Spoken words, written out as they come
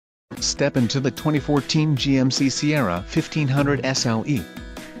Step into the 2014 GMC Sierra 1500 SLE.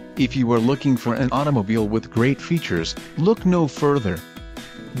 If you are looking for an automobile with great features, look no further.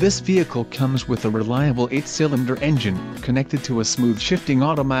 This vehicle comes with a reliable 8-cylinder engine, connected to a smooth shifting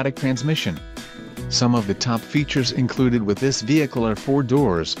automatic transmission. Some of the top features included with this vehicle are 4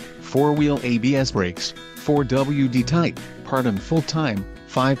 doors, 4-wheel ABS brakes, 4WD type, part and full-time,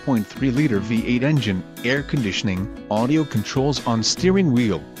 5.3-liter V8 engine, air conditioning, audio controls on steering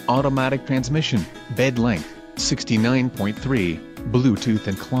wheel, automatic transmission, bed length, 69.3, Bluetooth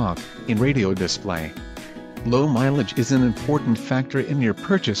and clock-in radio display. Low mileage is an important factor in your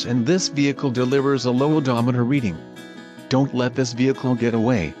purchase, and this vehicle delivers a low odometer reading. Don't let this vehicle get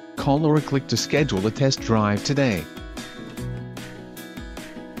away. Call or click to schedule a test drive today.